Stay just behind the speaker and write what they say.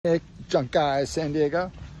Hey, JunkGuys San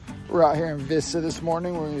Diego. We're out here in Vista this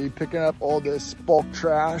morning. We're gonna be picking up all this bulk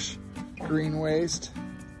trash, green waste.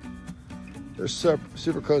 They're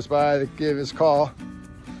super close by. They gave us a call.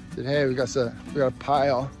 Said, hey, we got a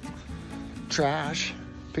pile trash.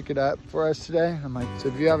 Pick it up for us today. I'm like, so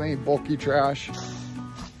if you have any bulky trash,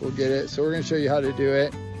 we'll get it. So we're gonna show you how to do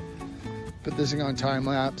it. Put this thing on time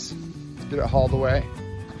lapse. Get it hauled away.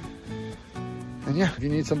 And yeah, if you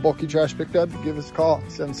need some bulky trash picked up, give us a call,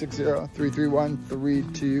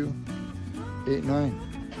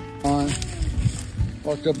 760-331-3289.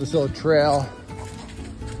 Walked up this little trail.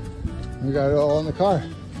 We got it all in the car,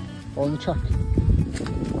 all in the truck.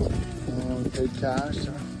 And we paid cash.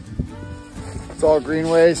 So it's all green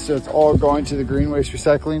waste, so it's all going to the green waste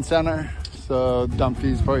recycling center. So dump fee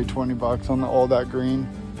is probably 20 bucks on all that green.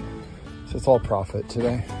 So it's all profit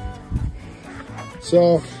today.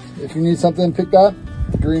 So if you need something picked up,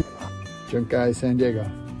 green, JunkGuys San Diego,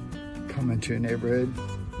 coming to a neighborhood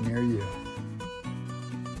near you.